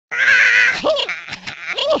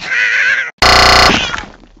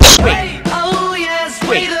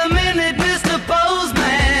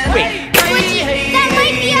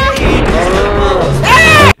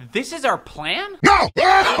This is our plan? No!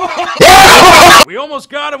 We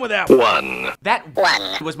almost got him with that one. That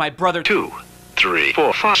one was my brother. 2, 3,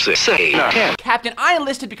 4, 5, 6, 7, 8, 9, 10. Captain, I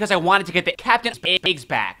enlisted because I wanted to get the captain's eggs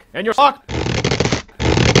back. And you're fucked.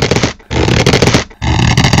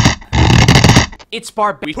 It's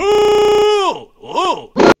barbaric. Ooh!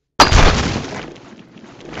 Ooh!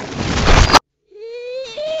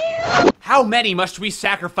 How many must we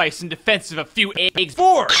sacrifice in defense of a few eggs?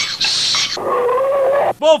 4!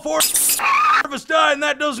 Well, 4 of us die and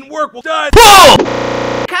that doesn't work, we'll die.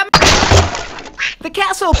 Come. The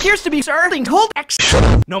castle appears to be starting to hold X.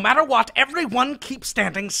 No matter what, everyone keep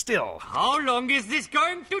standing still. How long is this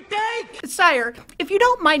going to take? Sire, if you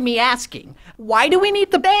don't mind me asking, why do we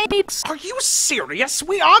need the babies? Are you serious?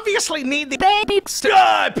 We obviously need the Babies.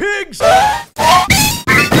 Die, pigs!